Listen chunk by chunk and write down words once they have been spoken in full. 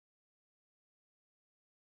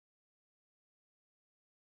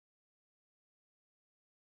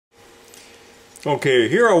Okay,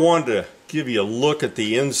 here I wanted to give you a look at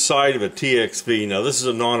the inside of a TXV. Now this is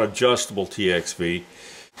a non-adjustable TXV.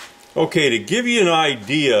 Okay, to give you an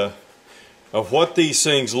idea of what these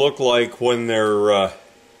things look like when they're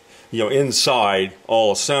inside,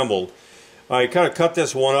 all assembled, I kind of cut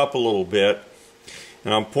this one up a little bit,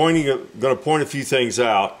 and I'm going to point a few things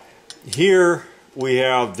out. Here we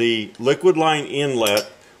have the liquid line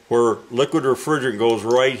inlet where liquid refrigerant goes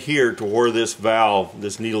right here to where this valve,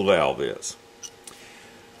 this needle valve is.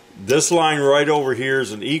 This line right over here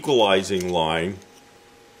is an equalizing line,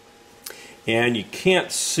 and you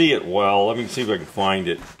can't see it well. Let me see if I can find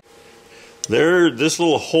it. There, this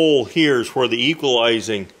little hole here is where the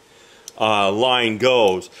equalizing line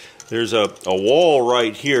goes. There's a wall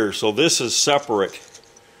right here, so this is separate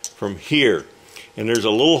from here. And there's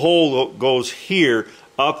a little hole that goes here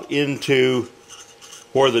up into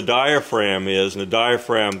where the diaphragm is, and the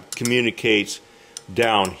diaphragm communicates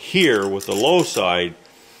down here with the low side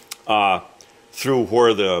through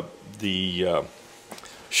where the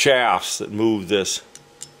shafts that move this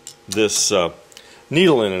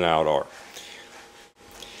needle in and out are.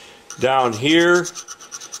 Down here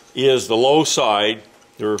is the low side.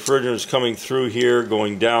 The refrigerant is coming through here,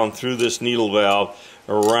 going down through this needle valve,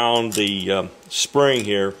 around the spring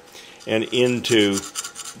here, and into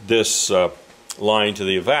this line to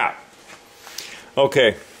the evap.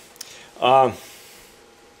 Okay,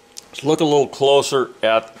 let's look a little closer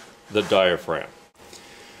at the diaphragm.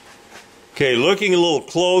 Okay, looking a little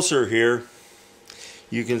closer here,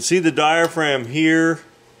 you can see the diaphragm here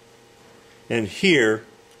and here.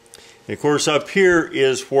 And of course up here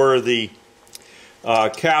is where the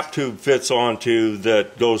cap tube fits onto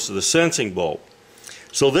that goes to the sensing bulb.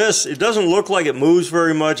 So this, it doesn't look like it moves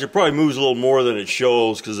very much. It probably moves a little more than it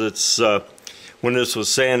shows because it's when this was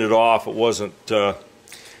sanded off, it wasn't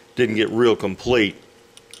didn't get real complete.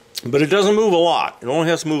 But it doesn't move a lot. It only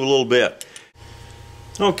has to move a little bit.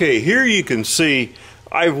 Okay, here you can see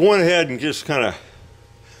I went ahead and just kind of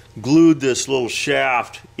glued this little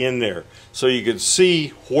shaft in there so you can see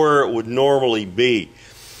where it would normally be.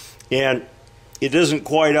 And it isn't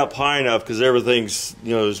quite up high enough because everything's,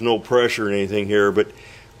 there's no pressure or anything here, but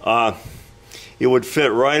it would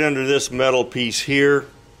fit right under this metal piece here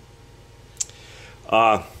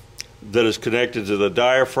that is connected to the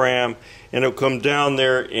diaphragm, and it would come down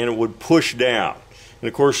there and it would push down. And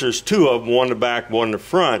of course there's two of them, one in the back, one in the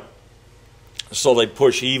front, so they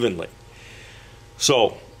push evenly.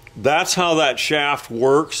 So that's how that shaft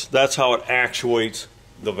works. That's how it actuates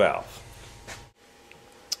the valve.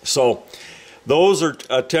 So those are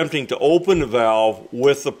attempting to open the valve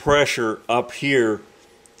with the pressure up here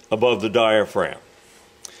above the diaphragm.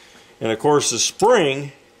 And of course the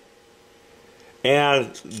spring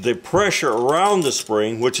and the pressure around the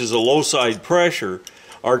spring, which is a low side pressure,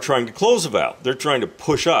 are trying to close the valve. They're trying to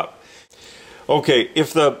push up. Okay,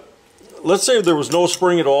 let's say there was no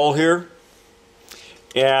spring at all here,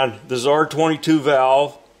 and this is R22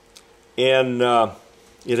 valve, and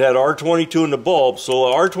it had R22 in the bulb, so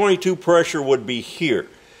the R22 pressure would be here.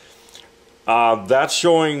 That's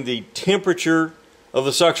showing the temperature of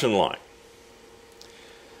the suction line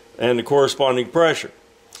and the corresponding pressure.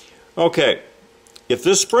 Okay, if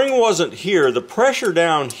this spring wasn't here, the pressure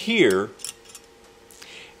down here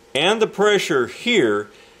and the pressure here,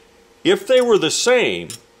 if they were the same,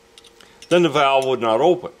 then the valve would not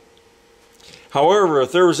open. However,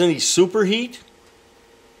 if there was any superheat,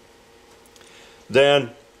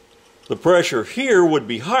 then the pressure here would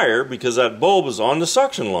be higher because that bulb is on the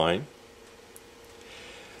suction line.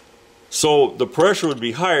 So the pressure would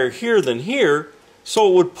be higher here than here, so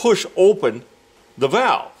it would push open the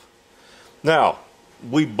valve. Now,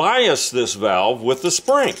 we bias this valve with the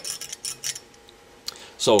spring.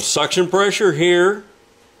 So suction pressure here,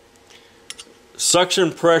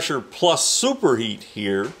 suction pressure plus superheat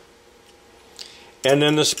here, and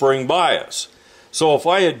then the spring bias. So if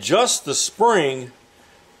I adjust the spring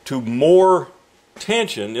to more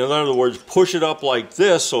tension, in other words, push it up like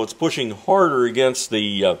this so it's pushing harder against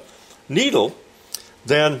the needle,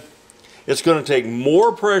 then it's going to take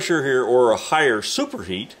more pressure here or a higher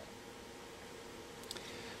superheat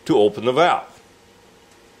to open the valve.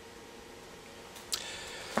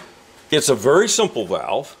 It's a very simple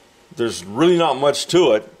valve. There's really not much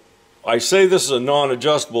to it. I say this is a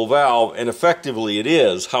non-adjustable valve, and effectively it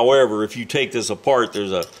is. However, if you take this apart,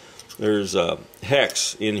 there's a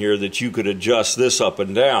hex in here that you could adjust this up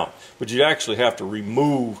and down. But you'd actually have to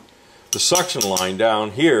remove the suction line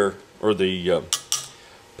down here, or the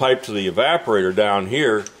pipe to the evaporator down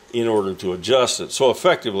here, in order to adjust it. So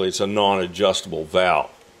effectively it's a non-adjustable valve.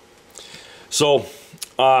 So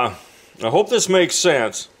I hope this makes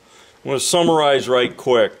sense. I'm going to summarize right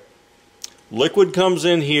quick. Liquid comes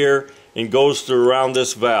in here and goes through around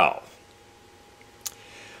this valve.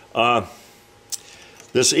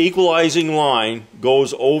 This equalizing line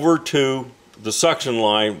goes over to the suction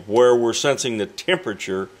line where we're sensing the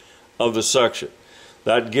temperature of the suction.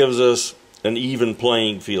 That gives us an even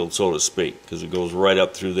playing field, so to speak, because it goes right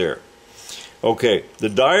up through there. Okay, the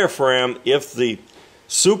diaphragm, if the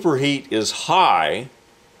superheat is high,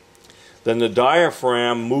 then the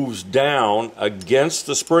diaphragm moves down against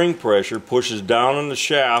the spring pressure, pushes down on the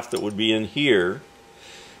shaft that would be in here,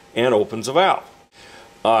 and opens a valve.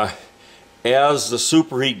 As the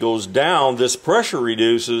superheat goes down, this pressure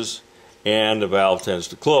reduces and the valve tends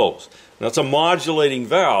to close. Now, it's a modulating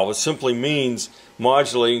valve. It simply means,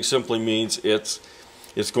 modulating simply means it's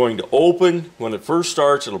going to open. When it first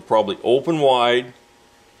starts, it'll probably open wide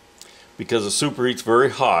because the superheat's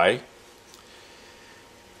very high.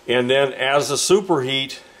 And then as the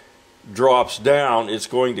superheat drops down, it's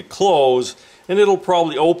going to close, and it'll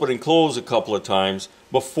probably open and close a couple of times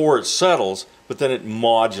before it settles, but then it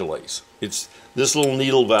modulates. This little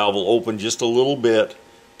needle valve will open just a little bit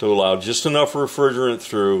to allow just enough refrigerant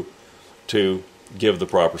through to give the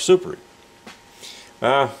proper superheat.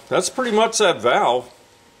 That's pretty much that valve.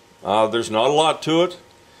 There's not a lot to it,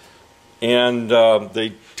 and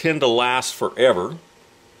they tend to last forever.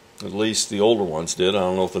 At least the older ones did. I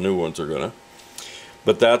don't know if the new ones are gonna.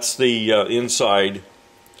 But that's the inside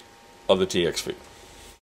of the TXV.